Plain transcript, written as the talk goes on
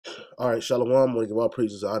All right, Shalom. I want to give all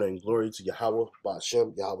praises, honor, and glory to Yahweh,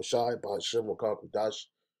 Ba'ashem, Yahweh Shai, Ba'ashem, Wakar Kudash.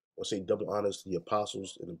 I say double honors to the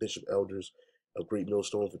apostles and the bishop elders of Great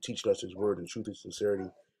Millstone for teaching us his word in truth and sincerity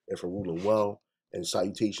and for ruling well. And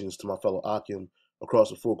salutations to my fellow Akim across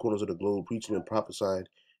the four corners of the globe, preaching and prophesying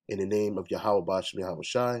in the name of Yahweh, Ba'ashem, Yahweh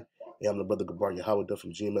Shai. And I'm the brother Gabar Yahweh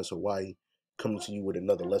from GMS Hawaii, coming to you with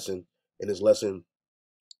another lesson. And this lesson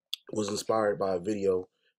was inspired by a video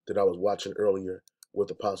that I was watching earlier with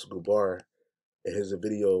Apostle Gabar, and his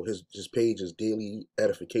page is daily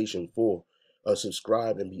edification for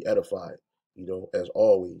subscribe and be edified, as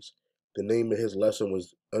always. The name of his lesson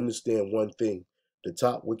was understand one thing: the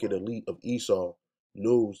top wicked elite of Esau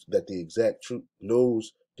knows the exact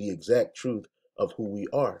truth of who we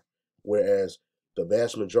are, whereas the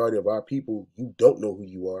vast majority of our people, you don't know who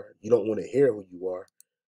you are, you don't want to hear who you are.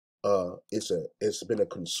 It's been a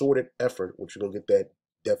consorted effort, which you're gonna get that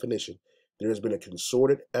definition. There has been a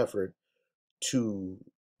consorted effort to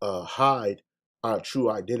hide our true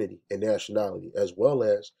identity and nationality, as well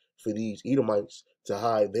as for these Edomites to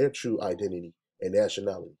hide their true identity and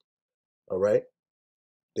nationality. All right?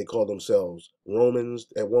 They call themselves Romans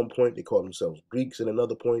at one point, they call themselves Greeks at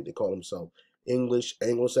another point, they call themselves English,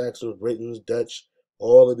 Anglo-Saxons, Britons, Dutch,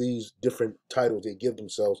 all of these different titles they give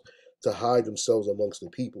themselves to hide themselves amongst the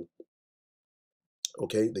people.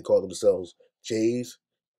 Okay? They call themselves Jays,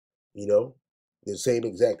 the same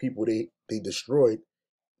exact people they destroyed.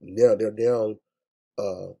 Now they're down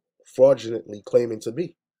fraudulently claiming to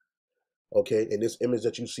be. Okay, and this image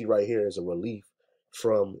that you see right here is a relief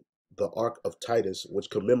from the Ark of Titus, which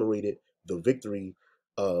commemorated the victory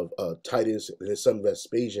of Titus and his son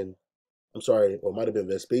Vespasian. I'm sorry, or it might have been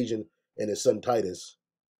Vespasian and his son Titus,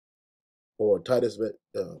 or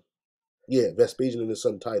Vespasian and his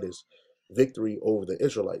son Titus, victory over the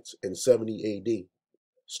Israelites in 70 AD.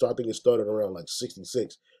 I think it started around like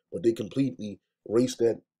 66, but they completely raised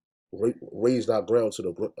our land to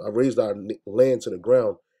the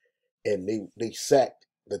ground, and they sacked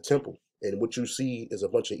the temple. And what you see is a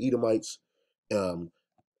bunch of Edomites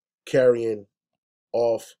carrying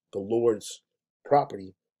off the Lord's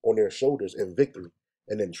property on their shoulders in victory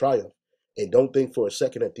and in triumph. And don't think for a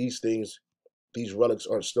second that these relics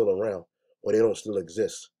aren't still around or they don't still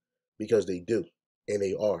exist, because they do, and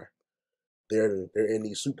they are. They're in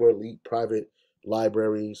these super elite private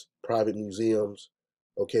libraries, private museums,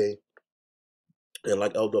 okay? And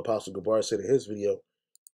like Elder Apostle Gabar said in his video,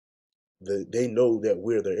 they know that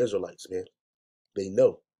we're the Israelites, man. They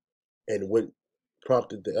know. And what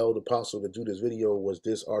prompted the Elder Apostle to do this video was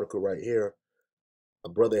this article right here. A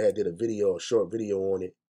brother had did a short video on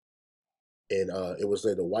it. And it was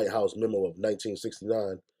the White House memo of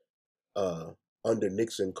 1969 under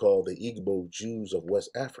Nixon, called the Igbo Jews of West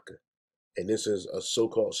Africa. And this is a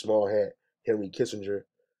so-called small hat Henry Kissinger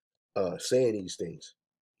saying these things,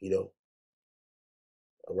 all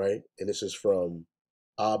right? And this is from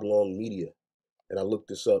Oblong Media. And I looked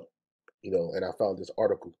this up, and I found this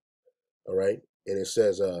article, all right? And it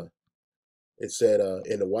said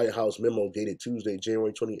in the White House memo dated Tuesday,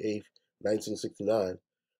 January 28th, 1969,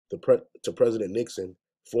 to President Nixon,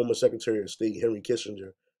 former Secretary of State Henry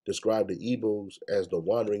Kissinger described the Igbos as the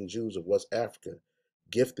wandering Jews of West Africa,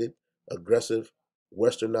 gifted, aggressive,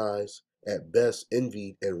 westernized, at best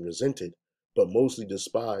envied and resented, but mostly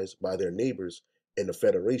despised by their neighbors in the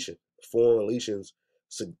Federation. Foreign Relations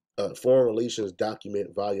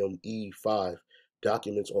Document Volume E5,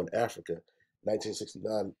 Documents on Africa,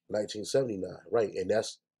 1969, 1979. Right, and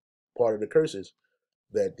that's part of the curses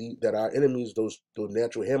that our enemies, those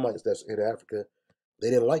natural Hamites that's in Africa, they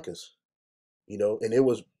didn't like us, and it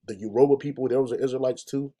was the Yoruba people. There was the Israelites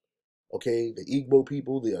too. Okay, the Igbo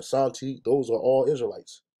people, the Asante, those are all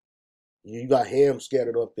Israelites. You got Ham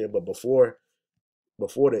scattered up there, but before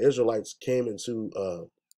the Israelites came into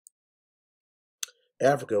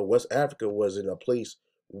Africa, West Africa was in a place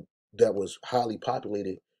that was highly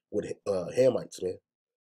populated with Hamites, man.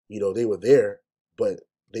 They were there, but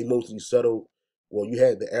they mostly settled. Well, you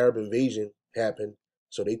had the Arab invasion happen,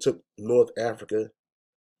 so they took North Africa.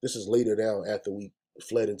 This is later down after we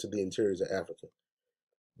fled into the interiors of Africa.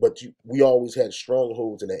 But we always had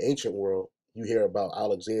strongholds in the ancient world. You hear about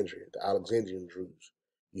Alexandria, the Alexandrian Jews.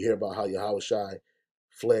 You hear about how Yahushua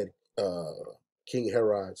fled King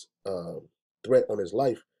Herod's threat on his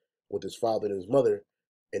life with his father and his mother,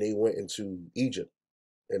 and they went into Egypt.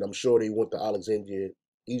 And I'm sure they went to Alexandria,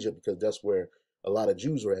 Egypt, because that's where a lot of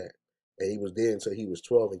Jews were at. And he was there until he was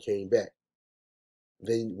 12 and came back.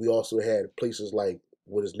 Then we also had places like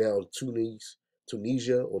what is now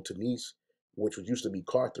Tunisia, which used to be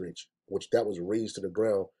Carthage, which that was razed to the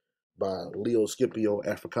ground by Leo Scipio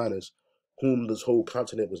Africanus, whom this whole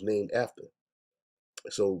continent was named after.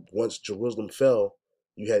 So once Jerusalem fell,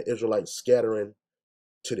 you had Israelites scattering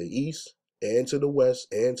to the east and to the west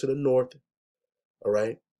and to the north. All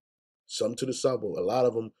right, some to the south, but a lot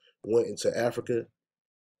of them went into Africa,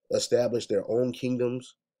 established their own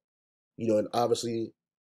kingdoms. And obviously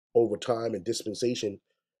over time and dispensation,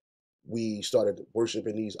 we started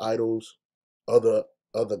worshiping these idols, other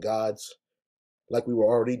other gods, like we were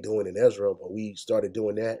already doing in Israel, but we started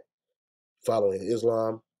doing that, following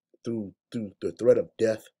Islam through the threat of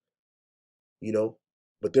death. you know.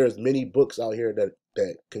 But there's many books out here that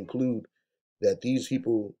conclude that these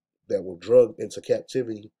people that were drugged into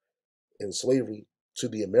captivity and slavery to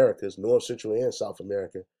the Americas, North, Central, and South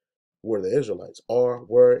America, were the Israelites,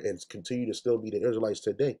 were, and continue to still be the Israelites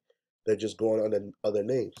today. They're just going under other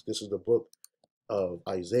names. This is the book of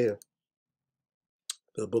Isaiah,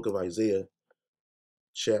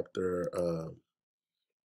 chapter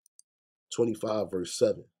 25, verse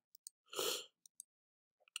 7.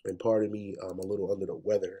 And pardon me, I'm a little under the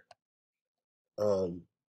weather. Um,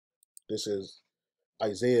 this is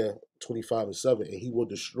Isaiah 25 and 7. And he will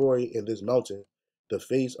destroy in this mountain the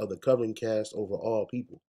face of the covering cast over all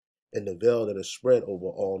people, and the veil that is spread over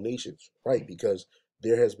all nations. Right, because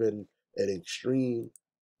there has been an extreme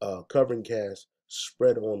covering cast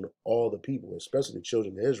spread on all the people, especially the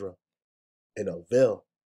children of Israel, and a veil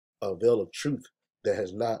of truth that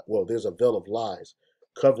has not, well, there's a veil of lies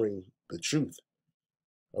covering the truth.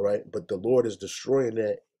 All right, but the Lord is destroying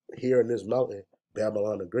that here in this mountain,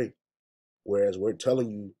 Babylon the Great. Whereas we're telling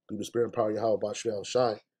you through the spirit and power of Yahweh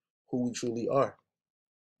Shai who we truly are.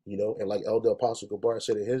 And like Elder Apostle Gabar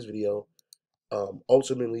said in his video,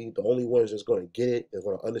 ultimately the only ones that's going to get it, that's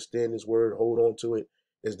going to understand this word, hold on to it,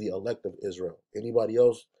 is the elect of Israel. Anybody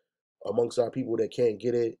else amongst our people that can't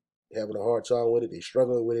get it, having a hard time with it, they're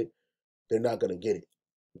struggling with it, they're not going to get it.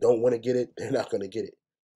 Don't want to get it, they're not going to get it.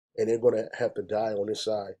 And they're going to have to die on this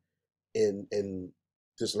side in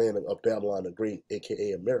this land of Babylon the Great,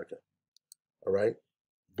 aka America. All right.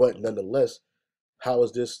 But nonetheless, how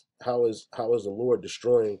is the Lord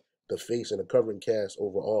destroying the face and the covering cast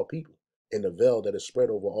over all people, and the veil that is spread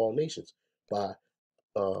over all nations, by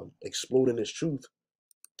exploding His truth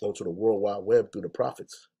onto the World Wide Web through the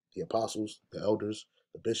prophets, the apostles, the elders,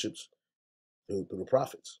 the bishops, through the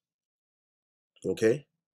prophets. Okay,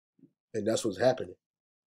 and that's what's happening.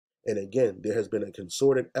 And again, there has been a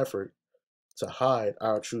concerted effort to hide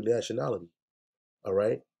our true nationality. All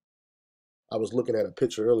right. I was looking at a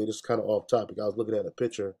picture earlier. This is kind of off topic. I was looking at a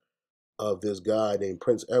picture of this guy named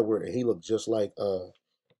Prince Edward, and he looked just like uh,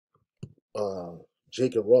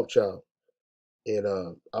 Jacob Rothschild. And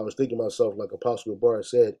I was thinking to myself, like Apostle Bar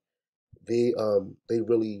said, they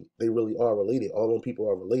really are related. All them people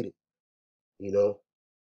are related, you know.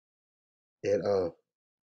 And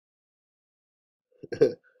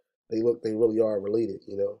they really are related,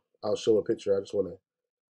 you know. I'll show a picture. I just want to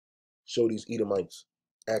show these Edomites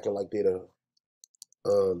acting like they're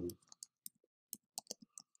um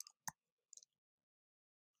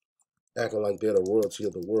the royalty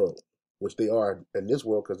of the world, which they are in this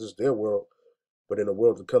world because it's their world. But in the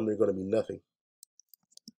world to come, they're going to be nothing.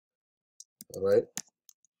 All right.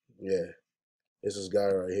 Yeah. This is guy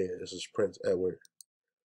right here. This is Prince Edward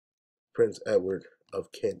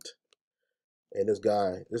of Kent. And this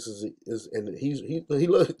guy, and he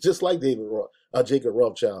looks just like Jacob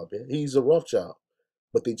Rothschild, man. He's a Rothschild,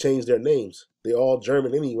 but they changed their names. They're all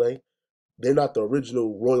German anyway. They're not the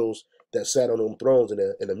original royals that sat on them thrones in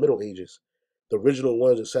the Middle Ages. The original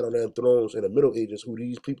ones that sat on them thrones in the Middle Ages, who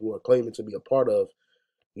these people are claiming to be a part of,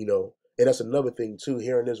 you know. And that's another thing too.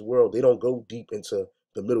 Here in this world, they don't go deep into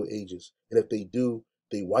the Middle Ages, and if they do,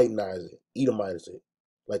 they whitenize it, Edomize it,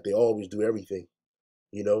 like they always do everything,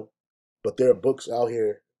 you know. But there are books out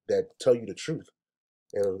here that tell you the truth.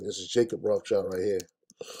 And this is Jacob Rothschild right here.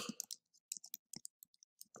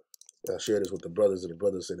 I share this with the brothers, and the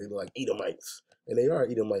brothers said they look like Edomites. And they are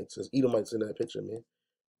Edomites. There's Edomites in that picture, man.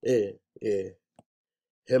 Yeah, yeah.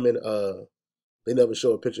 Him and they never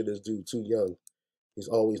show a picture of this dude too young. He's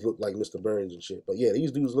always looked like Mr. Burns and shit. But yeah,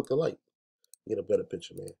 these dudes look alike. Get a better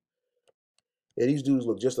picture, man. Yeah, these dudes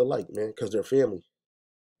look just alike, man, because they're family.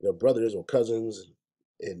 They're brothers or cousins,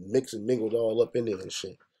 and mix and mingled all up in there and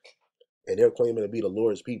shit. And they're claiming to be the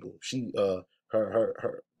Lord's people. The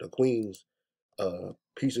queen's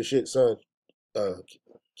piece of shit son, uh,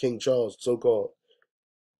 King Charles, so called.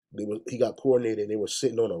 He got coronated, and they were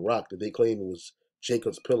sitting on a rock that they claimed was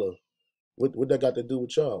Jacob's pillow. What that got to do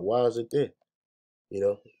with y'all? Why is it there?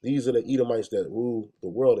 These are the Edomites that rule the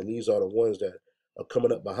world, and these are the ones that are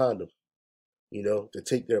coming up behind them, to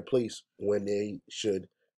take their place when they should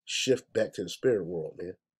shift back to the spirit world,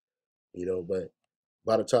 man. But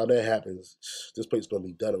by the time that happens, this place is going to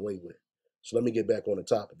be done away with. So let me get back on the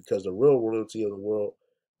topic, because the real royalty of the world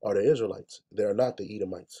are the Israelites. They are not the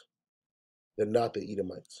Edomites. They're not the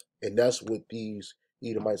Edomites. And that's what these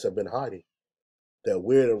Edomites have been hiding, that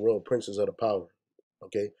we're the real princes of the power.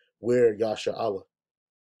 Okay? We're Yasha Allah.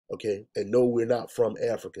 Okay? And no, we're not from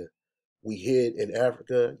Africa. We hid in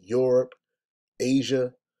Africa, Europe,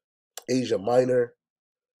 Asia, Asia Minor,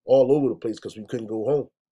 all over the place because we couldn't go home.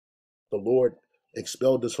 The Lord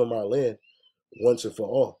expelled us from our land once and for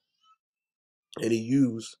all. And he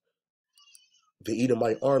used the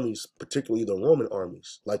Edomite armies, particularly the Roman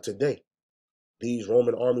armies, like today. These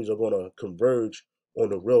Roman armies are going to converge on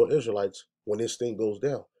the real Israelites when this thing goes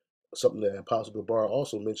down. Something that Apostle Gabar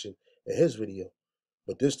also mentioned in his video.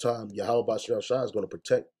 But this time, Yahweh Bashar Shah is going to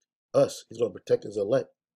protect us. He's going to protect his elect.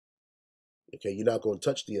 Okay, you're not going to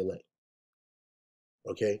touch the elect.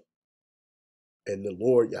 Okay? And the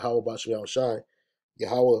Lord, Yahweh Bashar Shah,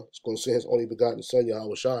 Yahweh is going to send his only begotten son,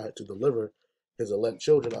 Yahweh Shah, to deliver his elect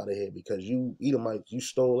children out of here, because you Edomites, you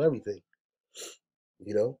stole everything.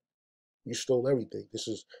 You stole everything. This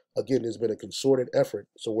is, again, there's been a consorted effort.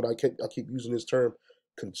 So when I keep using this term,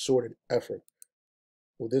 consorted effort.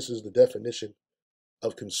 Well, this is the definition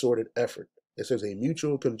of consorted effort. It says a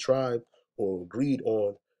mutual contrived or agreed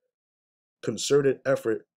on concerted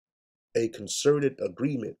effort, a concerted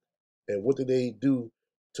agreement. And what did they do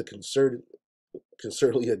to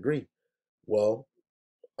concertedly agree? Well,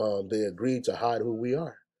 they agreed to hide who we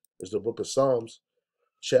are. It's the book of Psalms,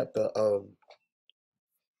 chapter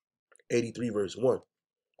 83, verse 1.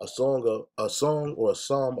 A song or a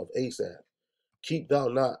psalm of Asaph. Keep thou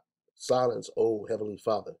not silence, O heavenly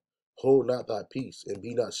Father. Hold not thy peace, and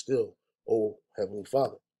be not still, O heavenly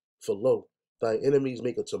Father. For lo, thy enemies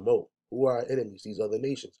make a tumult. Who are our enemies? These other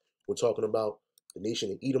nations. We're talking about the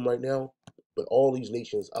nation of Edom right now, but all these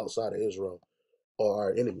nations outside of Israel are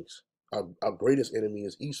our enemies. Our greatest enemy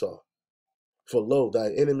is Esau. For lo,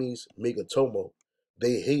 thy enemies make a tumult.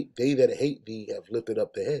 They that hate thee have lifted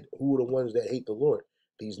up the head. Who are the ones that hate the Lord?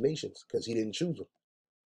 These nations, because he didn't choose them,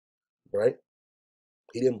 right?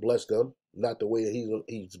 He didn't bless them, not the way that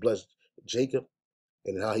he's blessed Jacob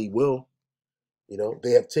and how he will.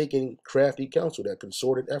 They have taken crafty counsel, that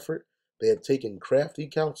consorted effort. They have taken crafty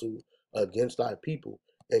counsel against thy people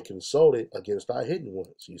and consulted against thy hidden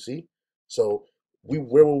ones. You see? So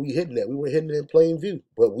where were we hidden at? We were hidden in plain view,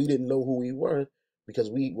 but we didn't know who we were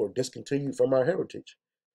because we were discontinued from our heritage.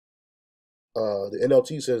 The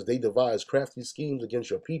NLT says they devise crafty schemes against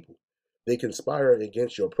your people. They conspire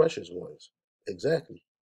against your precious ones. Exactly.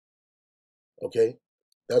 Okay?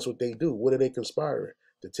 That's what they do. What are they conspiring?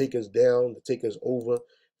 To take us down, to take us over,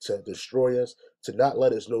 to destroy us, to not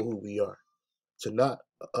let us know who we are, to not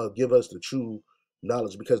give us the true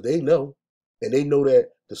knowledge, because they know, and they know that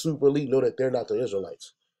the super elite know that they're not the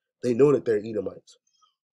Israelites. They know that they're Edomites,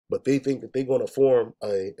 but they think that they're going to form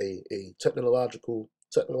a technological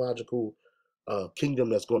kingdom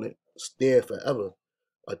that's going to stand forever,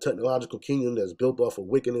 a technological kingdom that's built off of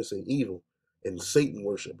wickedness and evil and Satan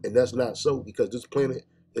worship. And that's not so, because this planet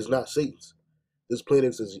is not Satan's. This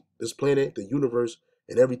planet, the universe,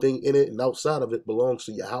 and everything in it and outside of it belongs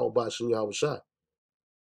to Yahweh Bashim Yahweh Shai.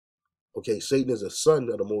 Okay, Satan is a son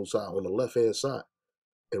of the Most High on the left hand side,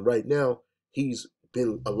 and right now he's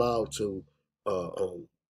been allowed to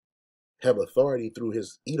have authority through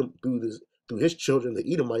through his children,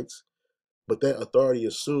 the Edomites, but that authority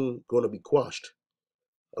is soon going to be quashed.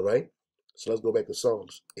 All right, so let's go back to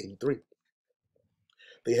Psalms 83.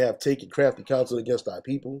 They have taken crafty counsel against thy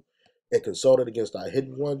people and consulted against thy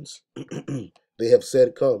hidden ones. They have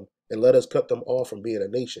said, come, and let us cut them off from being a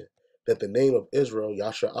nation, that the name of Israel,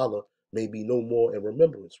 Yasha Allah, may be no more in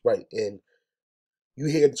remembrance. Right, and you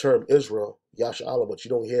hear the term Israel, Yasha Allah, but you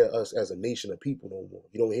don't hear us as a nation of people no more.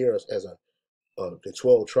 You don't hear us as the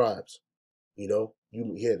 12 tribes. You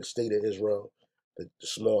hear the state of Israel, the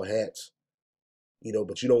small hats,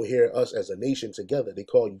 but you don't hear us as a nation together. They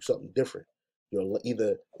call you something different. You're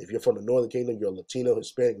either, if you're from the Northern Kingdom, you're Latino,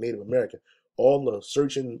 Hispanic, Native American. All the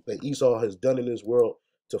searching that Esau has done in this world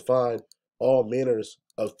to find all manners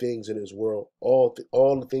of things in his world, all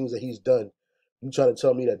the things that he's done. You trying to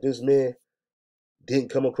tell me that this man didn't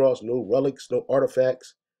come across no relics, no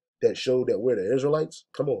artifacts that showed that we're the Israelites?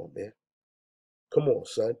 Come on, man. Come on,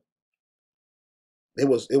 son. It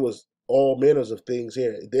was all manners of things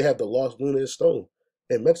here. They have the lost lunar stone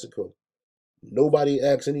in Mexico. Nobody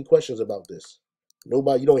asks any questions about this.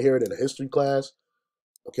 Nobody, you don't hear it in a history class.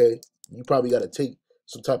 Okay, you probably got to take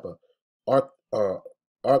some type of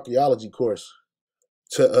archaeology course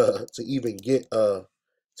to even get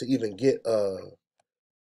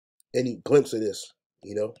any glimpse of this.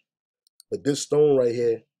 You know, But this stone right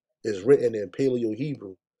here is written in Paleo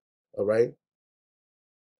Hebrew, all right?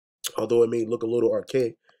 Although it may look a little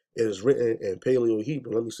archaic, it is written in Paleo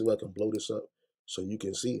Hebrew. Let me see if I can blow this up so you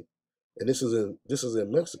can see it. And this is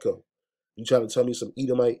in Mexico. You trying to tell me some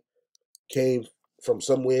Edomite came from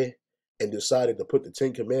somewhere and decided to put the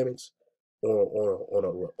Ten Commandments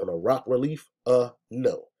on a rock relief?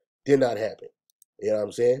 No, did not happen. You know what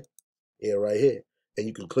I'm saying? Yeah, right here, and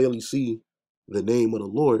you can clearly see the name of the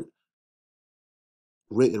Lord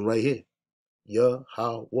written right here,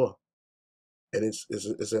 Yahweh, and it's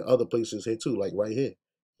in other places here too, like right here,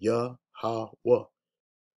 Yahweh. You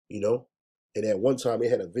know, and at one time they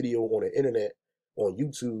had a video on the internet on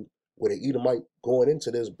YouTube where the Edomite going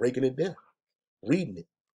into this, breaking it down, reading it,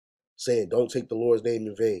 saying, "Don't take the Lord's name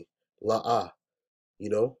in vain." La'ah, you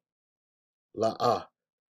know, La'ah,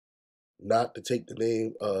 not to take the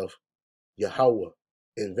name of Yahweh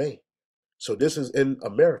in vain. So this is in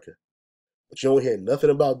America, but you don't hear nothing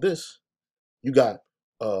about this. You got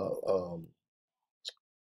Paleo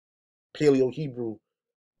Hebrew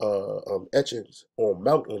etchings on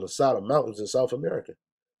the side of mountains in South America.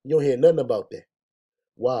 You don't hear nothing about that.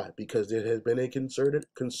 Why? Because there has been a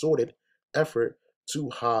consorted effort to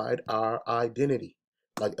hide our identity.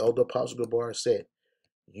 Like Elder Apostle Gabar said,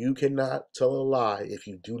 you cannot tell a lie if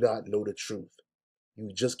you do not know the truth.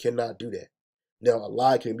 You just cannot do that. Now, a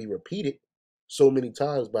lie can be repeated so many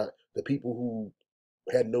times by the people who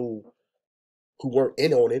weren't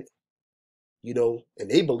in on it, and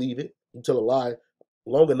they believe it. You tell a lie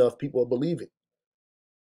long enough, people will believe it.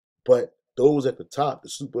 But those at the top, the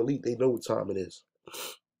super elite, they know what time it is.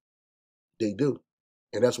 They do.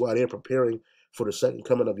 And that's why they're preparing for the second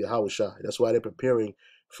coming of Yahweh Shai. That's why they're preparing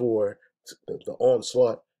for the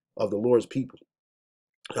onslaught of the Lord's people.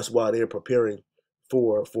 That's why they're preparing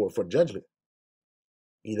for judgment.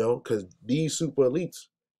 Because these super elites,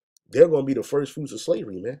 they're going to be the first fruits of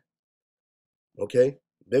slavery, man. Okay?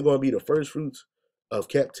 They're going to be the first fruits of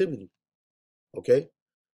captivity. Okay?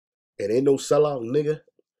 And ain't no sellout nigga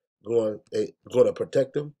going to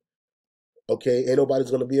protect them. Okay? Ain't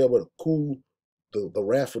nobody's going to be able to cool the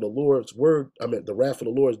wrath of the Lord's the wrath of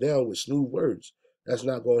the Lord's down with smooth words. That's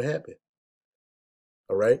not going to happen.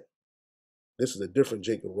 All right? This is a different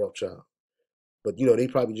Jacob Rothschild. But, they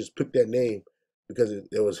probably just picked that name because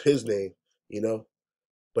it was his name,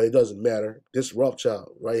 But it doesn't matter. This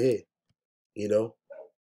Rothschild right here, you know,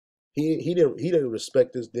 he didn't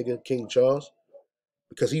respect this nigga King Charles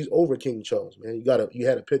because he's over King Charles, man. You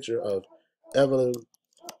had a picture of Evelyn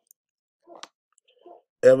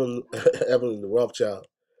Evelyn Evelyn the Rothschild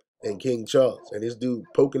and King Charles, and this dude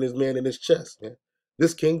poking his man in his chest, man.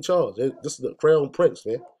 This King Charles, this is the crown prince,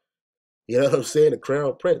 man. You know what I'm saying? The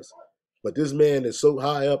crown prince. But this man is so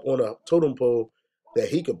high up on a totem pole that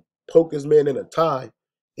he could poke this man in a tie,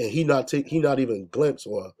 and he not even glimpse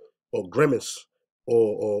or grimace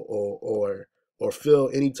or feel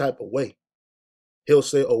any type of way. He'll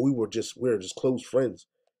say, "Oh, we're just close friends."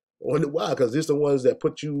 I wonder why? Because these are the ones that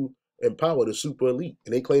put you in power, the super elite,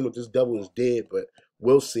 and they claim that this devil is dead, but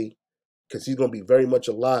we'll see, because he's gonna be very much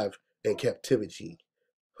alive in captivity,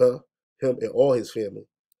 huh? Him and all his family.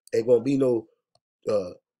 Ain't gonna be no,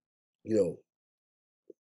 uh, you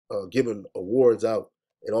know, giving awards out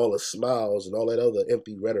and all the smiles and all that other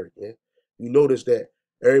empty rhetoric, man. You notice that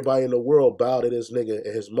everybody in the world bow to this nigga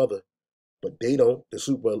and his mother, but they don't. The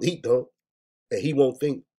super elite don't, and he won't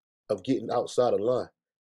think of getting outside of line,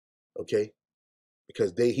 okay?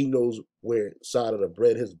 Because he knows where side of the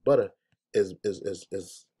bread his butter is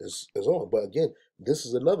on. But again, this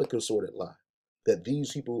is another consorted lie that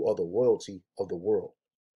these people are the royalty of the world.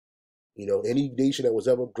 Any nation that was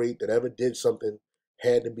ever great, that ever did something,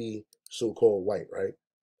 had to be so-called white, right?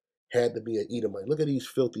 Had to be an Edomite. Look at these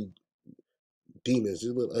filthy demons. They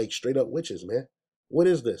look like straight up witches, man. What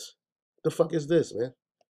is this? The fuck is this, man?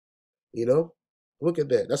 Look at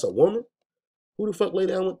that. That's a woman? Who the fuck lay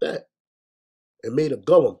down with that? And made a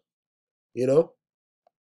golem, you know?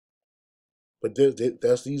 But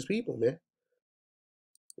that's these people, man.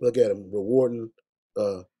 Look at them rewarding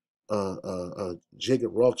uh,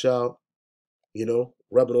 Jacob Rothschild,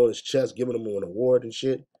 rubbing on his chest, giving him an award and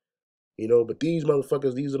shit. But these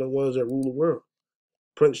motherfuckers, these are the ones that rule the world.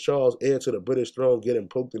 Prince Charles, heir to the British throne, getting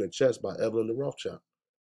poked in the chest by Evelyn the Rothschild,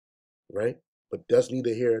 right? But that's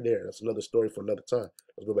neither here nor there. That's another story for another time.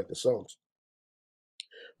 Let's go back to Psalms.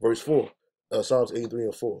 Verse 4, Psalms 83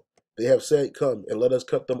 and 4. They have said, "Come, and let us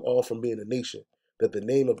cut them off from being a nation, that the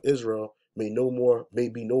name of Israel may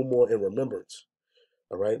be no more in remembrance."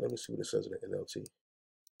 All right, let me see what it says in the NLT.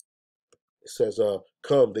 It says,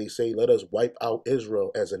 "Come," they say, "let us wipe out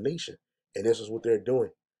Israel as a nation." And this is what they're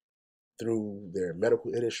doing. through their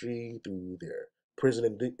medical industry, through their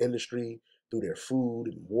prison industry, through their food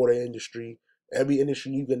and water industry. Every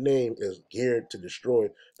industry you can name is geared to destroy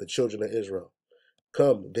the children of Israel.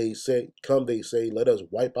 Come, they say, let us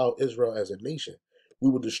wipe out Israel as a nation. We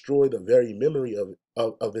will destroy the very memory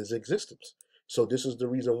of his existence. So this is the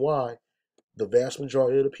reason why the vast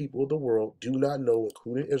majority of the people of the world do not know,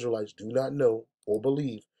 including Israelites, do not know or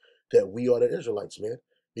believe that we are the Israelites, man,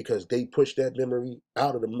 because they pushed that memory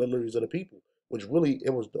out of the memories of the people, which really,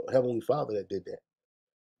 it was the Heavenly Father that did that.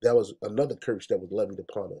 That was another curse that was levied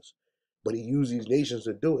upon us. But he used these nations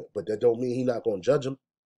to do it, but that don't mean he's not going to judge them,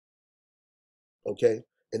 okay?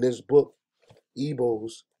 In this book,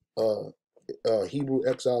 Ebo's uh, Hebrew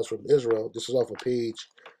Exiles from Israel, this is off a page,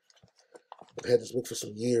 I've had this book for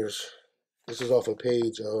some years. This is off a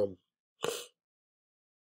page,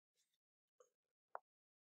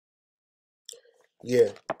 yeah,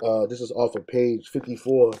 this is off of page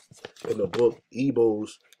 54 in the book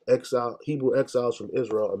Ebo's Hebrew Exiles from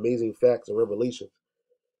Israel, Amazing Facts and Revelations.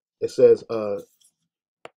 It says, off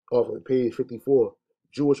of page 54,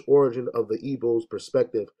 Jewish origin of the Ebos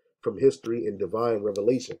perspective from history and divine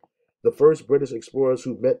revelation. The first British explorers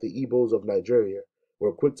who met the Ebos of Nigeria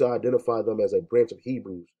were quick to identify them as a branch of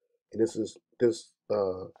Hebrews. And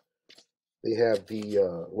they have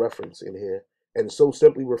the reference in here, and so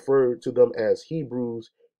simply referred to them as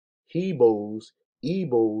Hebrews, Hebos,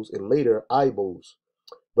 Ebos, and later Ibos.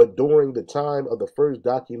 But during the time of the first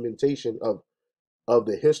documentation of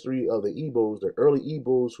the history of the Ebos, the early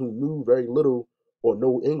Ebos who knew very little or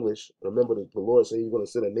no English, remember the Lord said he's going to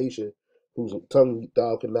send a nation whose tongue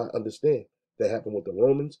thou cannot understand. That happened with the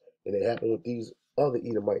Romans, and it happened with these other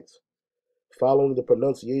Edomites. Following the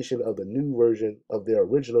pronunciation of the new version of their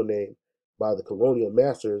original name by the colonial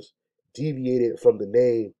masters, deviated from the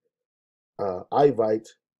name Ivite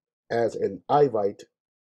as an Ivite,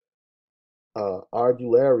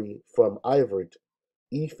 Ardulari from Ivrit,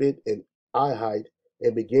 Ephit, and Ihite,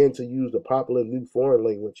 and began to use the popular new foreign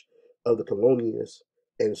language of the colonialists,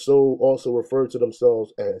 and so also referred to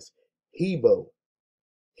themselves as Hebo,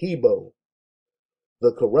 Hebo,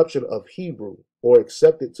 the corruption of Hebrew, or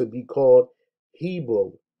accepted to be called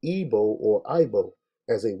Hebo, Ebo, or Ibo,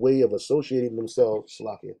 as a way of associating themselves,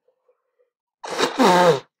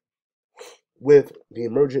 with the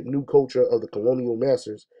emergent new culture of the colonial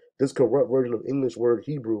masters. This corrupt version of English word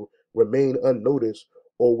Hebrew remained unnoticed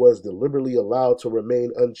or was deliberately allowed to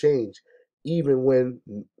remain unchanged, even when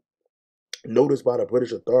noticed by the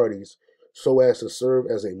British authorities, so as to serve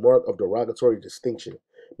as a mark of derogatory distinction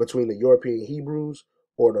between the European Hebrews,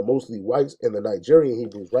 or the mostly whites, and the Nigerian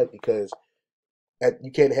Hebrews, right? Because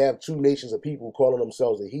you can't have two nations of people calling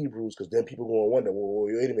themselves the Hebrews, because then people going to wonder, well,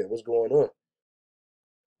 wait a minute, what's going on?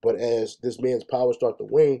 But as this man's power started to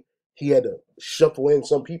wane, he had to shuffle in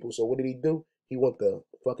some people. So what did he do? He went to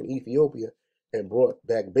fucking Ethiopia and brought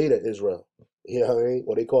back Beta Israel. You know what I mean?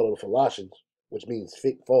 Or they call them Philosophians, which means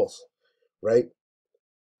fake, false, right?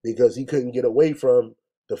 Because he couldn't get away from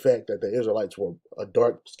the fact that the Israelites were a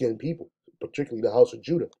dark-skinned people, particularly the house of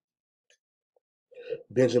Judah,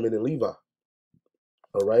 Benjamin and Levi.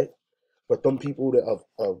 All right, but them people that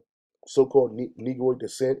of so-called Negroid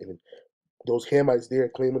descent and those Hamites there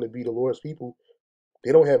claiming to be the Lord's people,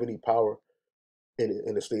 they don't have any power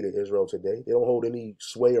in the state of Israel today. They don't hold any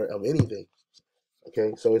sway or of anything.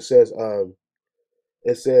 Okay, so it says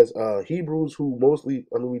Hebrews who mostly,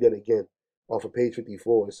 let me read that again off of page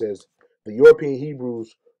 54. It says the European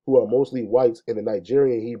Hebrews who are mostly whites and the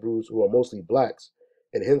Nigerian Hebrews who are mostly blacks,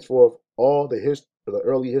 and henceforth all the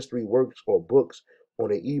early history works or books on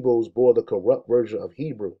the Ebos bore the corrupt version of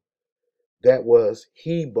Hebrew. That was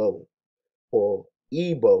Hebo or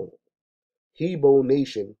Ebo, Hebo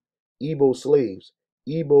nation, Ebo slaves,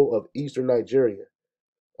 Ebo of eastern Nigeria.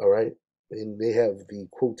 All right, and they have the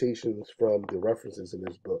quotations from the references in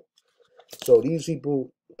this book. So these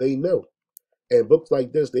people, they know. And books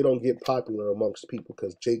like this, they don't get popular amongst people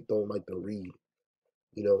because Jake don't like to read,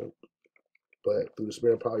 you know. But through the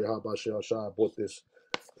spirit and power of Yahweh Shah Shah, I bought this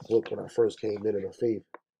book when I first came in the faith.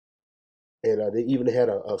 And they even had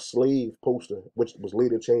a slave poster, which was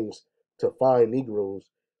later changed to Find Negroes.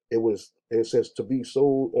 It says to be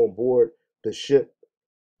sold on board the ship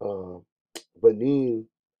uh, Benin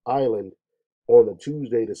Island on the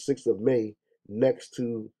Tuesday, the 6th of May, next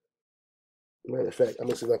to, matter of fact, I'm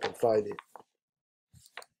going to see if I can find it.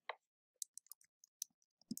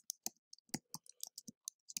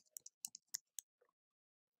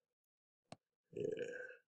 Yeah,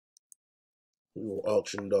 we were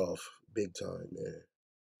auctioned off big time, man.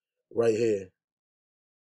 Right here.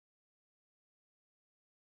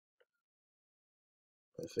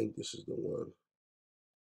 I think this is the one.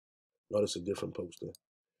 No, that's a different poster.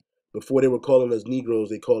 Before they were calling us Negroes,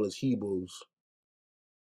 they called us Hebrews.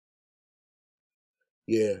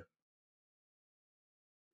 Yeah.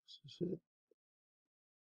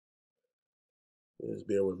 Just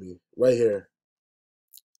bear with me. Right here.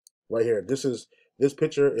 Right here. This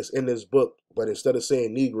picture is in this book, but instead of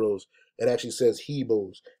saying Negroes, it actually says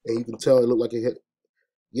Hebrews. And you can tell it looked like it had,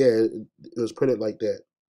 yeah, it was printed like that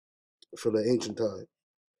from the ancient time.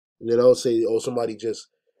 And then I'll say, oh, somebody just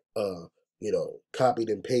uh, copied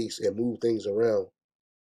and pasted and moved things around.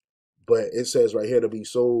 But it says right here to be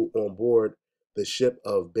sold on board the ship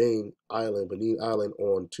of Benin Island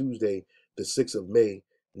on Tuesday, the 6th of May,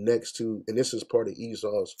 next to, and this is part of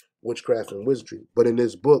Esau's witchcraft and wizardry. But in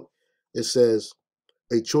this book, it says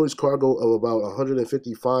a choice cargo of about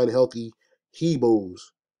 150 fine, healthy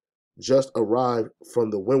Hebos just arrived from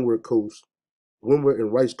the Windward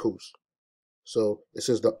and Rice Coast. So it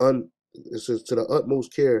says to the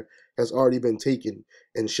utmost care has already been taken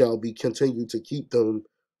and shall be continued to keep them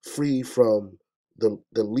free from the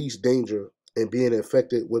least danger and being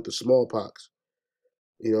infected with the smallpox.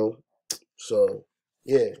 You know, so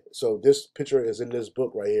yeah. So this picture is in this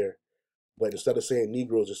book right here, but instead of saying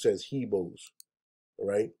Negroes, it says Hebos.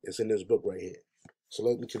 Right? It's in this book right here. So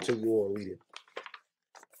let me continue on reading.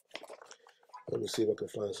 Let me see if I can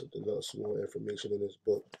find something else, more information in this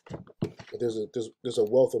book. But there's a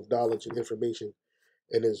wealth of knowledge and information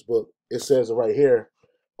in his book. It says right here,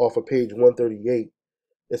 off of page 138,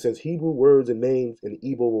 it says Hebrew words and names and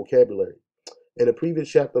Igbo vocabulary. In the previous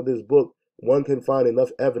chapter of this book, one can find enough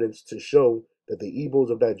evidence to show that the Igbos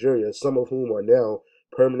of Nigeria, some of whom are now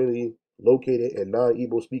permanently located in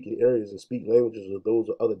non-Igbo speaking areas and speak languages of those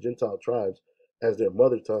of other Gentile tribes as their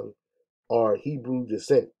mother tongue, are Hebrew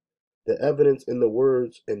descent. The evidence in the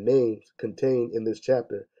words and names contained in this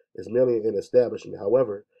chapter is merely an establishment.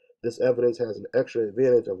 However, this evidence has an extra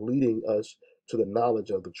advantage of leading us to the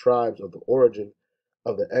knowledge of the tribes of the origin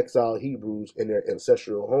of the exiled Hebrews in their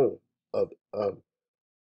ancestral home of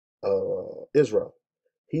Israel.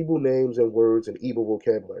 Hebrew names and words and Igbo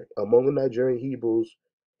vocabulary. Among the Nigerian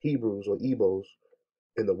Hebrews or Igbos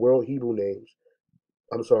in the world Hebrew names,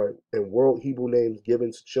 and world Hebrew names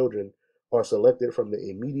given to children are selected from the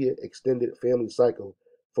immediate extended family cycle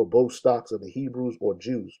for both stocks of the Hebrews or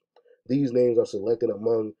Jews. These names are selected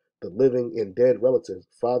among the living and dead relatives,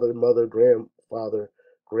 father, mother, grandfather,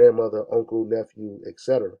 grandmother, uncle, nephew,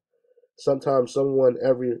 etc. Sometimes someone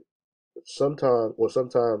every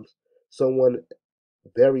sometimes someone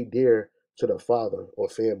very dear to the father or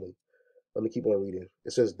family. Let me keep on reading.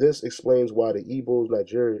 It says this explains why the Igbos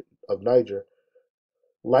of Niger,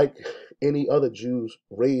 like any other Jews,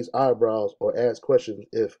 raise eyebrows or ask questions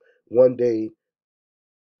if one day,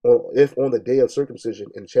 or if on the day of circumcision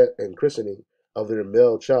and christening of their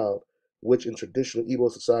male child, which in traditional Igbo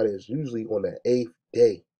society is usually on the 8th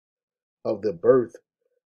day of the birth,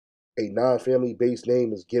 a non-family based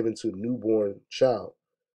name is given to the newborn child.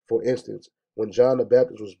 For instance, when John the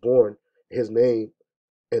Baptist was born, his name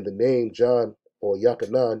and the name John or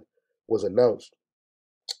Yakanan was announced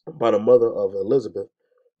by the mother of Elizabeth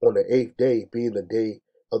on the 8th day, being the day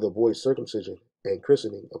of the boy's circumcision and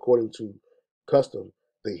christening. According to custom,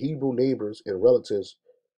 the Hebrew neighbors and relatives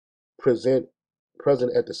present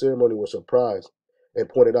present at the ceremony were surprised and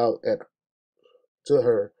pointed out to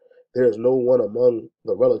her, there is no one among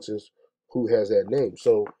the relatives who has that name.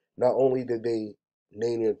 So not only did they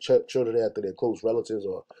name their children after their close relatives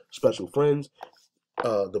or special friends,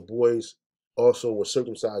 the boys also were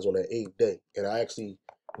circumcised on that 8th day. And I actually,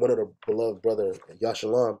 one of the beloved brother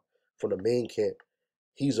Yashalam from the main camp,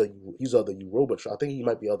 he's of the Yoruba tribe. I think he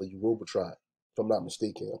might be of the Yoruba tribe, if I'm not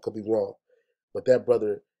mistaken. I could be wrong. But that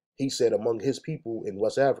brother, he said among his people in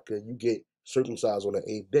West Africa, you get circumcised on the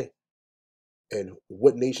 8th day. And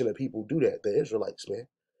what nation of people do that? The Israelites, man.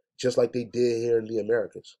 Just like they did here in the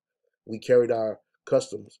Americas. We carried our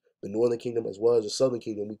customs, the northern kingdom as well as the southern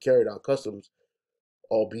kingdom, we carried our customs,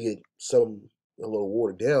 albeit some a little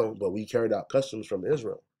watered down, but we carried out customs from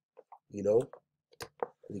Israel. You know,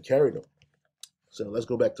 we carried them. So let's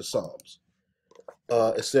go back to Psalms.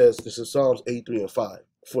 It says, this is Psalms 8, 3, and 5.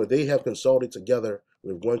 For they have consulted together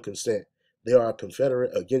with one consent. They are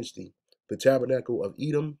confederate against thee. The tabernacle of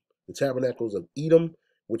Edom, the tabernacles of Edom,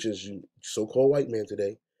 which is so-called white man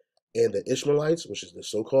today, and the Ishmaelites, which is the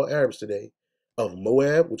so-called Arabs today, of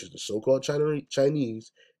Moab, which is the so-called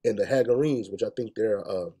Chinese, and the Hagarenes, which I think they're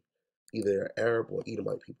either Arab or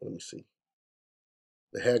Edomite people. Let me see.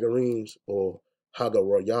 The Hagarenes or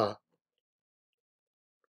Hagarayah,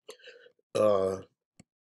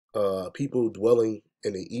 uh, people dwelling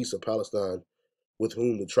in the east of Palestine, with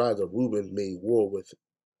whom the tribes of Reuben made war with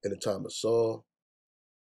in the time of Saul.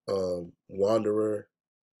 Wanderer.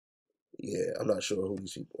 Yeah, I'm not sure who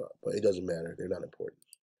these people are, but it doesn't matter. They're not important.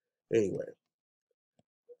 Anyway,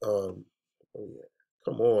 oh yeah,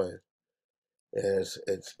 come on.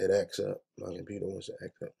 It acts up. My computer wants to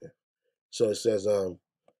act up. Man. So it says the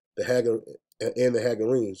Hagar and the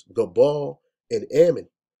Hagarenes, Gabal and Ammon.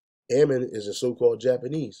 Ammon is a so-called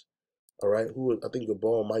Japanese. All right, who I think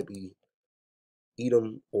Gabal might be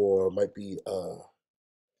Edom or might be um,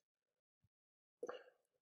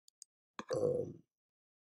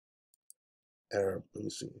 Arab. Let me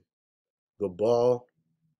see. Gabal,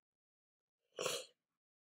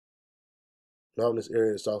 mountainous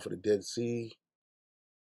area south of the Dead Sea.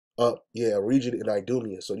 Yeah, a region in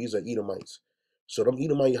Idumea. So these are Edomites. So them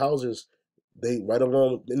Edomite houses, they right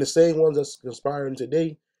along, and the same ones that's conspiring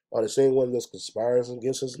today are the same ones that's conspiring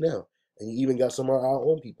against us now. And you even got some of our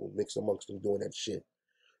own people mixed amongst them doing that shit.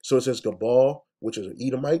 So it says Gabal, which is the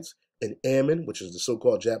Edomites, and Ammon, which is the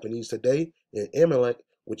so-called Japanese today, and Amalek,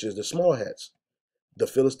 which is the small hats. The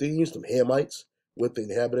Philistines, the Hamites, with the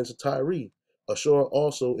inhabitants of Tyre. Ashur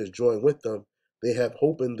also is joined with them. They have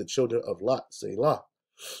hope in the children of Lot, Selah.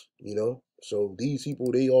 You know, so these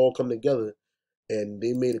people, they all come together and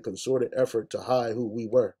they made a concerted effort to hide who we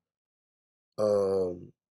were.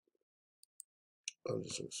 I'm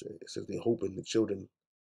just gonna say it says they hoping the children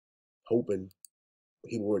hoping.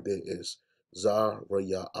 Hebrew word there is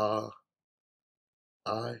Zarayah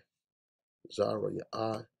I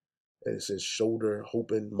Zarayah, and it says shoulder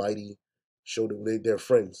hoping mighty shoulder. They're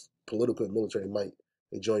friends, political and military might.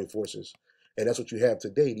 They join forces, and that's what you have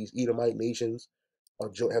today. These Edomite nations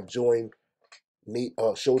have joined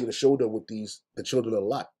shoulder to shoulder with the children of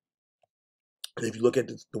Lot. And if you look at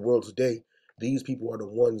the world today, these people are the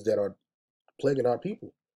ones that are plaguing our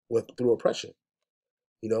people through oppression.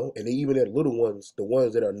 You know, and they even had little ones, the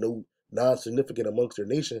ones that are non-significant amongst their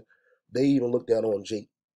nation, they even look down on Jake,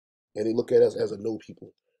 and they look at us as a no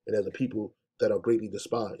people and as a people that are greatly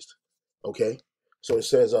despised. Okay, so it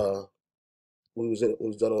says, we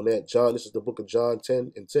was done on that. John, this is the book of John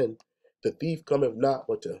 10:10. The thief cometh not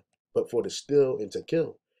but for to steal and to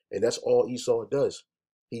kill, and that's all Esau does.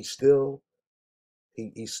 He steals,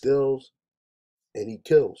 he steals, and he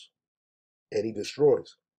kills, and he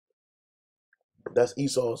destroys. That's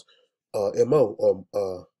Esau's MO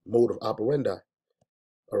or mode of operandi.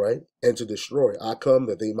 All right, and to destroy. I come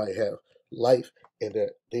that they might have life and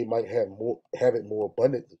that they might have it more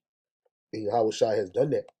abundantly. And Yahushua has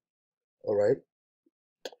done that. All right.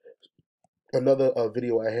 Another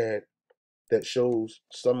video I had that shows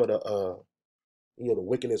some of the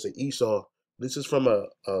wickedness of Esau. This is from a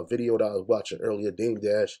video that I was watching earlier. Dame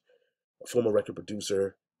Dash, a former record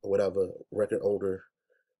producer or whatever, record owner.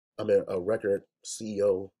 I mean, a record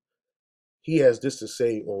CEO. He has this to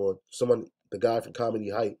say on the guy from Comedy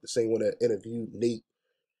Hype, the same one that interviewed Nate.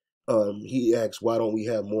 He asks, why don't we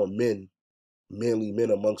have more manly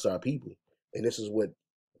men amongst our people? And this is what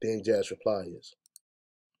Dan Jazz's reply is.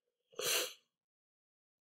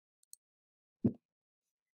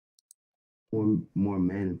 More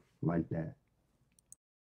men like that.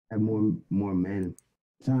 Have more men.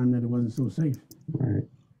 Time that it wasn't so safe. Right.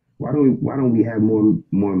 Why don't we have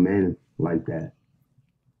more men like that?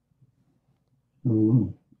 I don't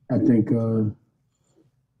know. I think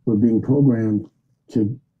we're being programmed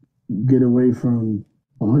to get away from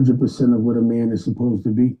 100% of what a man is supposed to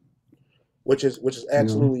be. Which is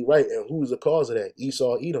absolutely right. And who's the cause of that?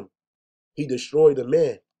 Esau Edom. He destroyed the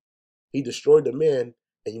man. He destroyed the man.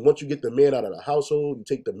 And once you get the man out of the household, you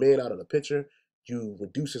take the man out of the picture, you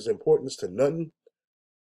reduce his importance to nothing,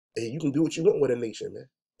 and you can do what you want with a nation, man.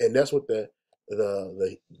 And that's what the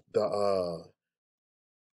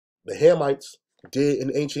Hamites did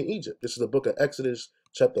in ancient Egypt. This is the book of Exodus,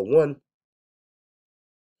 chapter 1,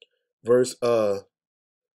 verse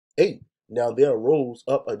 8. Now there arose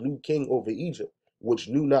up a new king over Egypt, which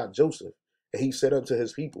knew not Joseph. And he said unto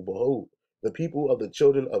his people, behold, the people of the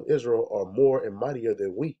children of Israel are more and mightier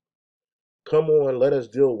than we. Come on, let us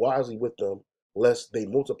deal wisely with them, lest they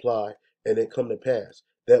multiply, and it come to pass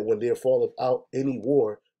that when there falleth out any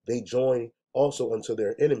war, they join also unto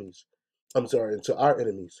their enemies. Unto our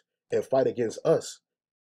enemies, and fight against us.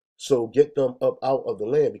 So get them up out of the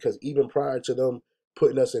land, because even prior to them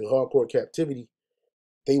putting us in hardcore captivity,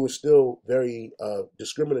 they were still very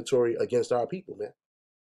discriminatory against our people, man.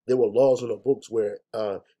 There were laws in the books where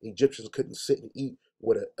Egyptians couldn't sit and eat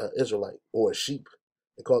with an Israelite or a sheep.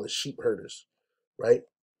 They called it sheep herders, right?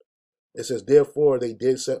 It says, therefore they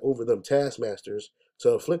did set over them taskmasters to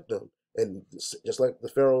afflict them. And just like the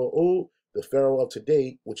Pharaoh of old, the Pharaoh of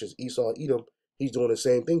today, which is Esau Edom, he's doing the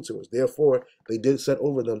same thing to us. Therefore, they did set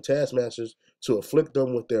over them taskmasters to afflict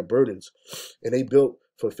them with their burdens. And they built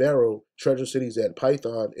for Pharaoh treasure cities at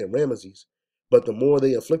Python and Ramesses. But the more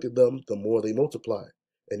they afflicted them, the more they multiplied.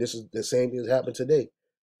 And this is the same thing that's happened today.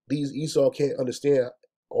 These Esau can't understand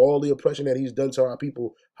all the oppression that he's done to our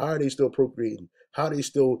people. How are they still procreating? How are they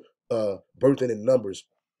still birthing in numbers?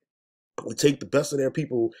 We take the best of their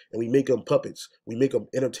people and we make them puppets. We make them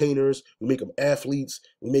entertainers. We make them athletes.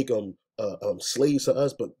 We make them slaves to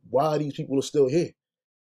us. But why are these people still here?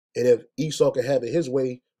 And if Esau could have it his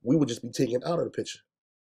way, we would just be taken out of the picture.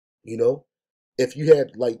 You know, if you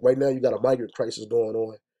had, like, right now, you got a migrant crisis going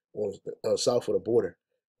on south of the border,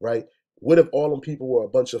 right? What if all them people were a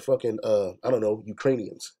bunch of fucking I don't know,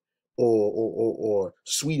 Ukrainians or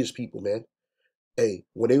Swedish people, man? Hey,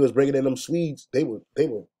 when they was bringing in them Swedes, they were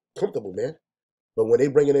comfortable, man. But when they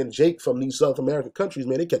bringing in Jake from these South American countries,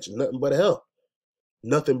 man, they catching nothing but hell,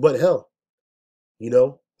 nothing but hell. You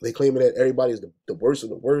know, they claiming that everybody's the worst of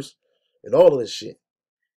the worst and all of this shit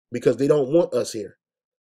because they don't want us here.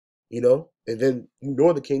 You know, and then you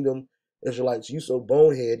Northern Kingdom Israelites, you so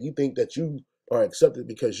bonehead, you think that you are accepted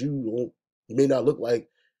because you may not look like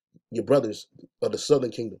your brothers of the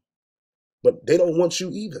Southern Kingdom, but they don't want you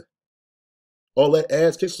either. All that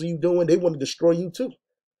ass kissing you doing, they want to destroy you too,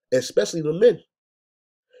 especially the men.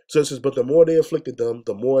 So it says, but the more they afflicted them,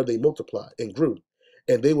 the more they multiplied and grew,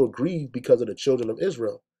 and they were grieved because of the children of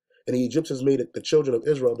Israel. And the Egyptians made it the children of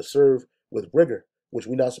Israel to serve with rigor, which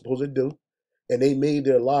we're not supposed to do, and they made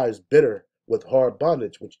their lives bitter with hard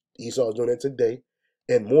bondage, which Esau is doing it today,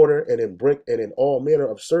 in mortar and in brick and in all manner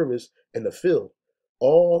of service in the field.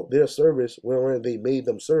 All their service wherein they made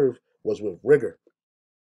them serve was with rigor.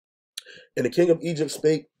 And the king of Egypt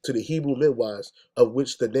spake to the Hebrew midwives, of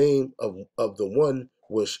which the name of the one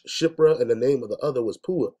was Shipra, and the name of the other was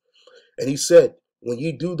Puah. And he said, when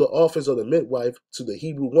ye do the office of the midwife to the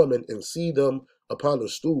Hebrew woman, and see them upon the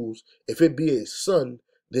stools, if it be a son,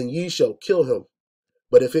 then ye shall kill him.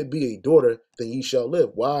 But if it be a daughter, then ye shall live.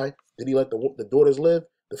 Why did he let the daughters live,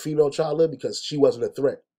 the female child live? Because she wasn't a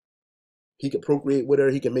threat. He could procreate with her.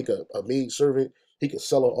 He could make a maid servant. He could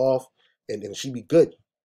sell her off, and she'd be good.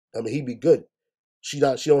 I mean, he'd be good. She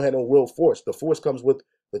don't have no real force. The force comes with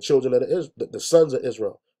the children of the sons of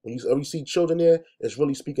Israel. When you see children there, it's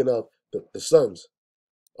really speaking of the sons.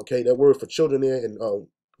 Okay, that word for children there in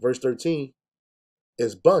verse 13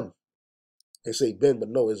 is bun. They say ben, but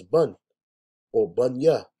no, it's bun or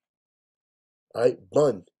bunya. All right,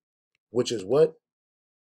 bun, which is what?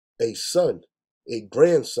 A son, a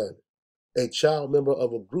grandson, a child member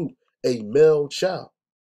of a group, a male child.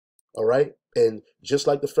 All right, and just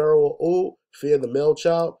like the Pharaoh of old feared the male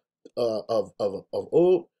child of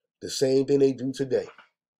old, the same thing they do today.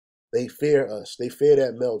 They fear us. They fear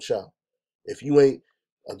that male child. If you ain't,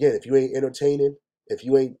 again, if you ain't entertaining, if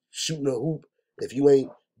you ain't shooting a hoop, if you ain't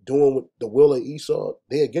doing the will of Esau,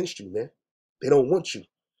 they against you, man. They don't want you,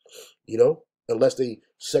 you know, unless they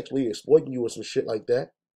sexually exploiting you or some shit like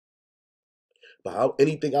that. But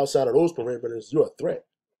anything outside of those parameters, you're a threat,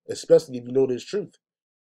 especially if you know this truth.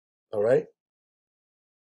 All right,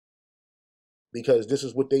 because this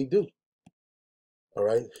is what they do. All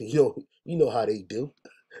right, you know how they do.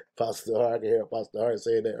 Pastor Hart, I can hear Pastor Hart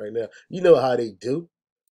saying that right now. You know how they do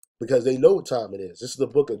because they know what time it is. This is the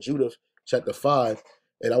book of Judith, chapter 5,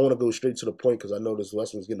 and I want to go straight to the point because I know this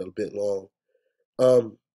lesson is getting a bit long.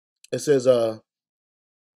 It says, I'll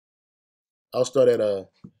start at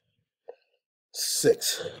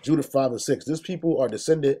 6. Judith 5 and 6. These people are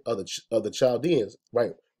descendant of the Chaldeans,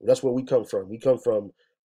 right? That's where we come from.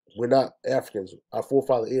 We're not Africans. Our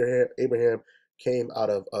forefather Abraham came out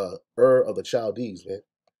of Ur of the Chaldees, man.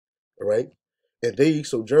 All right, and they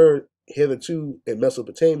sojourned hitherto in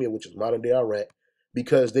Mesopotamia, which is modern day Iraq,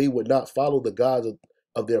 because they would not follow the gods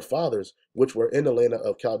of their fathers, which were in the land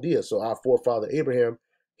of Chaldea. So our forefather Abraham,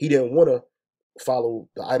 he didn't want to follow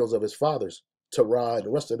the idols of his fathers, Terah and the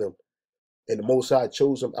rest of them. And the Most High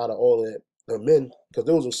chose him out of all of the men, because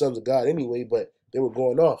those were sons of God anyway, but they were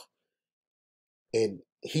going off. And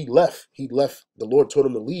he left. He left. The Lord told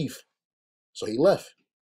him to leave. So he left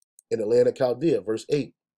in the land of Chaldea, verse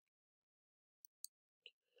 8.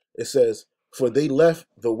 It says, for they left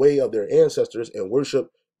the way of their ancestors and worshiped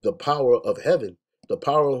the power of heaven, the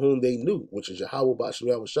power of whom they knew, which is Yahweh Bashem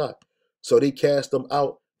Yahushua. So they cast them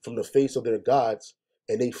out from the face of their gods,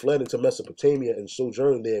 and they fled into Mesopotamia and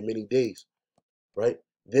sojourned there many days. Right?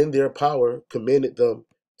 Then their power commanded them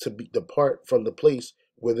to depart from the place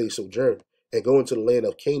where they sojourned and go into the land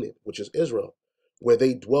of Canaan, which is Israel, where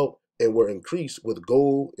they dwelt and were increased with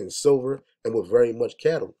gold and silver and with very much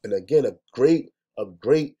cattle. And again, a great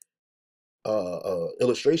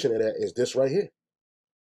illustration of that is this right here.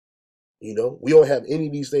 You know, we don't have any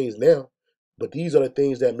of these things now, but these are the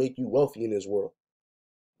things that make you wealthy in this world.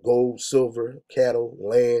 gold, silver, cattle,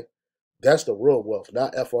 land. That's the real wealth,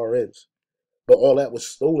 not FRNs. But all that was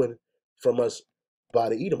stolen from us by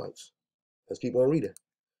the Edomites. Let's keep on reading.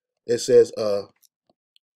 It says,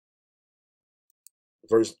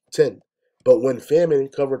 verse 10, but when famine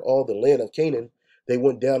covered all the land of Canaan, they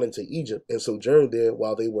went down into Egypt and sojourned there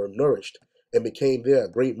while they were nourished, and became there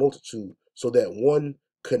a great multitude, so that one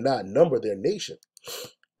could not number their nation.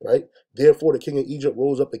 Right? Therefore, the king of Egypt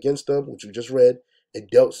rose up against them, which we just read, and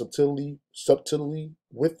dealt subtilly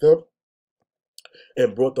with them,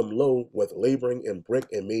 and brought them low with laboring and brick,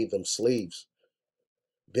 and made them slaves.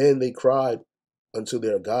 Then they cried unto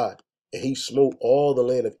their God, and he smote all the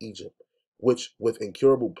land of Egypt, which with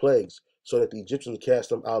incurable plagues, so that the Egyptians cast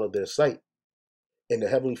them out of their sight. And the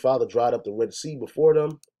heavenly Father dried up the Red Sea before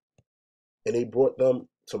them, and they brought them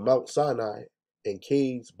to Mount Sinai and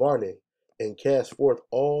Cades Barnea, and cast forth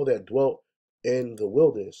all that dwelt in the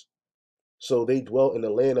wilderness. So they dwelt in the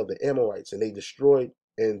land of the Amorites, and they destroyed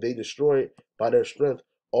by their strength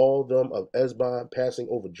all them of Esbon, passing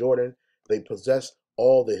over Jordan. They possessed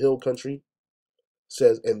all the hill country,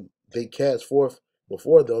 says, and they cast forth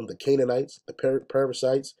before them the Canaanites, the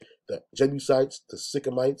Perizzites, the Jebusites, the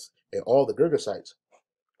Sychemites, and all the Girgasites.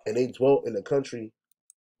 And they dwelt in that country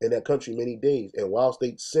many days. And whilst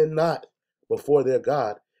they sinned not before their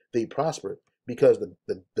God, they prospered, because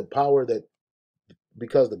the power that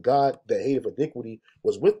because the God that hated iniquity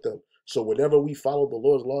was with them. So whenever we follow the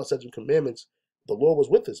Lord's law, statutes, and commandments, the Lord was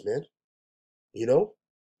with us, man. You know?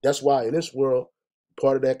 That's why in this world,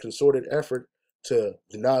 part of that concerted effort to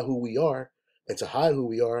deny who we are and to hide who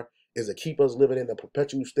we are is to keep us living in a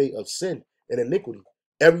perpetual state of sin and iniquity.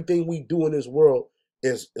 Everything we do in this world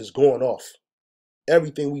is going off.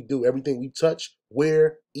 Everything we do, everything we touch,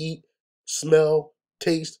 wear, eat, smell,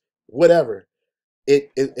 taste, whatever,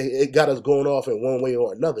 it got us going off in one way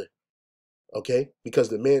or another. Okay, because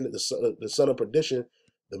the son of perdition,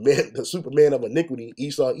 the Superman of iniquity,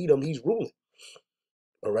 Esau, Edom, he's ruling.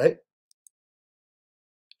 All right.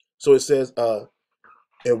 So it says,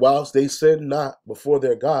 and whilst they sinned not before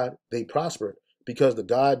their God, they prospered, because the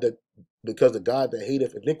God that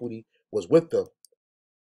hateth iniquity was with them.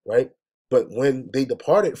 Right. But when they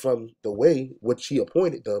departed from the way which he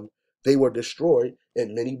appointed them, they were destroyed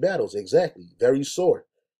in many battles. Exactly. Very sore.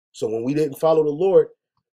 So when we didn't follow the Lord,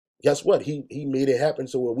 guess what? He made it happen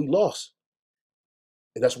so where we lost.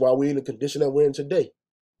 And that's why we're in the condition that we're in today.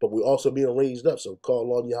 But we're also being raised up. So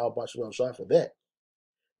call on Yahweh Shai for that.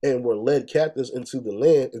 And were led captives into a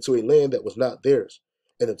land that was not theirs.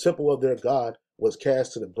 And the temple of their God was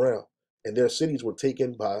cast to the ground, and their cities were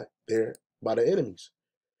taken by the enemies.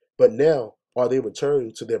 But now are they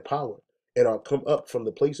returned to their power, and are come up from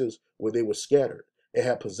the places where they were scattered, and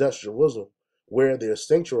have possessed Jerusalem, where their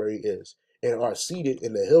sanctuary is, and are seated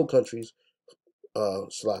in the hill countries,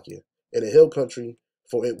 Slakia, in the hill country,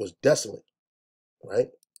 for it was desolate. Right?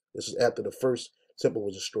 This is after the first temple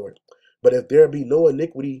was destroyed. But if there be no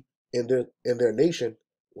iniquity in their nation,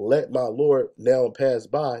 let my Lord now pass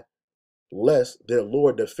by, lest their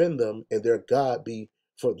Lord defend them and their God be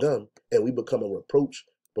for them, and we become a reproach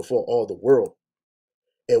before all the world.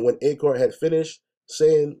 And when Achor had finished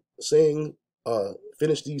these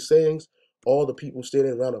sayings, all the people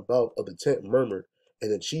standing round about of the tent murmured,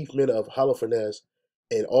 and the chief men of Holofernes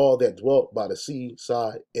and all that dwelt by the sea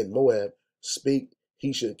side in Moab spake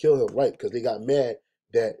he should kill him, right? Because they got mad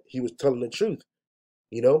that he was telling the truth.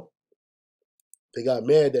 You know, they got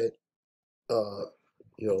mad that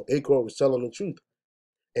Achor was telling the truth,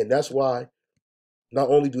 and that's why not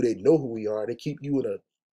only do they know who we are, they keep you in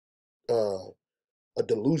a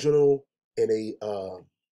delusional and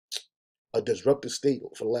a disruptive state,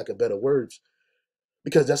 for lack of better words,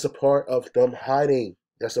 because that's a part of them hiding.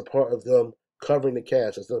 That's a part of them covering the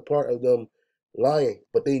cash. That's a part of them lying.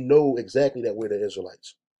 But they know exactly that we're the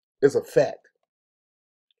Israelites. It's a fact.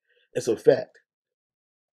 It's a fact.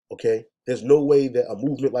 Okay? There's no way that a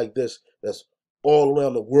movement like this that's all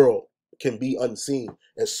around the world can be unseen.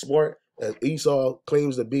 As smart as Esau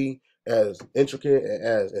claims to be, as intricate and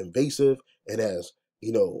as invasive and as,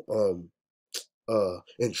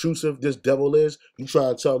 intrusive this devil is, you try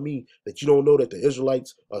to tell me that you don't know that the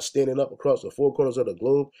Israelites are standing up across the four corners of the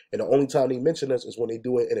globe, and the only time they mention us is when they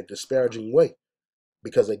do it in a disparaging way.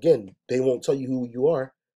 Because again, they won't tell you who you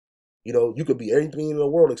are. You could be everything in the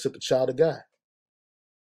world except a child of God.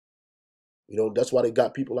 That's why they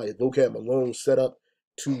got people like Vocab Malone set up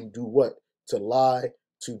to do what? To lie,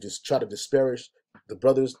 to just try to disparage the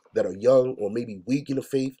brothers that are young or maybe weak in the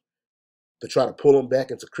faith, to try to pull them back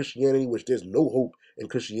into Christianity, which there's no hope in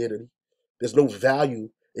Christianity. There's no value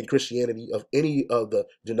in Christianity of any of the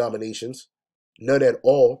denominations, none at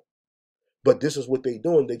all. But this is what they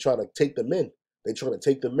doing. They try to take them in. They trying to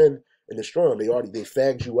take them in and destroy them. They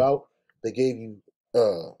fagged you out. They gave you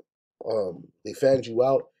they fagged you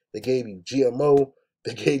out. They gave you GMO.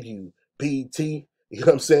 They gave you BET. You know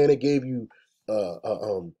what I'm saying? They gave you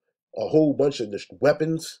a whole bunch of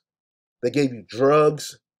weapons. They gave you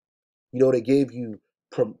drugs. You know, they gave you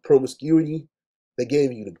promiscuity. They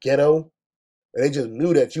gave you the ghetto. And they just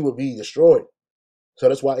knew that you would be destroyed. So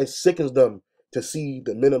that's why it sickens them to see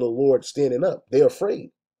the men of the Lord standing up. They're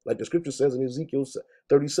afraid, like the scripture says in Ezekiel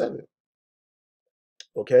 37.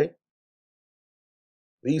 Okay?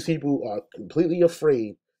 These people are completely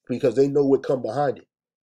afraid because they know what come behind it.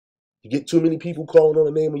 You get too many people calling on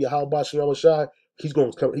the name of Yahweh Shem Shai, he's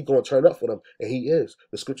going to turn up for them, and he is.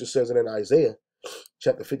 The scripture says it in Isaiah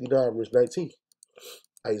chapter 59, verse 19.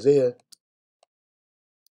 Isaiah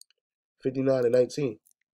 59 and 19.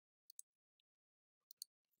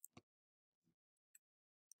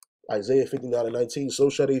 Isaiah 59 and 19. So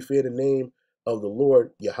shall they fear the name of the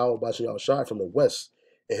Lord, Yahweh Bashem Shai, from the west,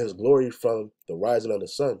 and his glory from the rising of the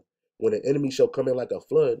sun. When an enemy shall come in like a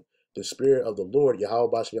flood, the spirit of the Lord,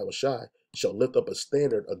 Yahweh Bashem Shai, shall lift up a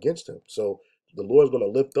standard against him. So the Lord's going to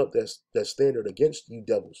lift up that standard against you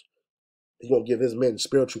devils. He's going to give his men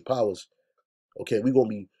spiritual powers. Okay, we're going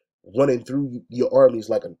to be running through your armies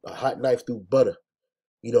like a hot knife through butter.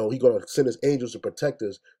 You know, he's going to send his angels to protect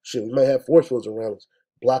us. Shit, we might have force fields around us,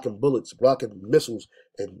 blocking bullets, blocking missiles,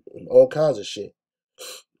 and all kinds of shit.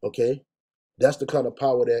 Okay? That's the kind of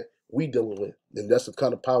power that we dealing with. And that's the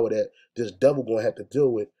kind of power that this devil going to have to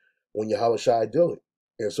deal with when Yahweh Shai do it.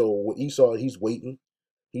 And so with Esau, he's waiting.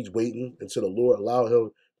 He's waiting until the Lord allow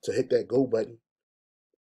him to hit that go button,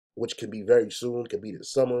 which can be very soon. Can be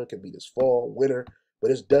this summer, can be this fall, winter.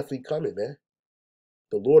 But it's definitely coming, man.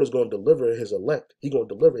 The Lord is going to deliver his elect. He's going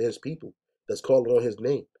to deliver his people that's calling on his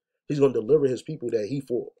name. He's going to deliver his people that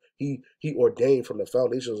he ordained from the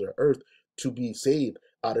foundations of the earth to be saved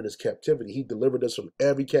out of this captivity. He delivered us from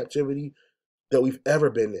every captivity that we've ever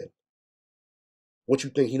been in. What you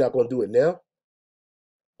think, he's not going to do it now?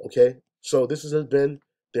 Okay? So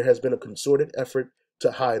there has been a concerted effort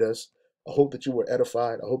to hide us. I hope that you were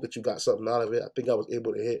edified. I hope that you got something out of it. I think I was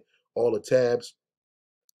able to hit all the tabs.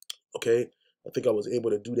 Okay? I think I was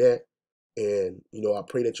able to do that. And, you know, I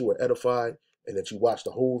pray that you were edified and that you watched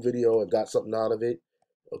the whole video and got something out of it.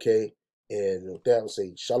 Okay? And with that, I'll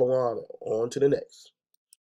say shalom, on to the next.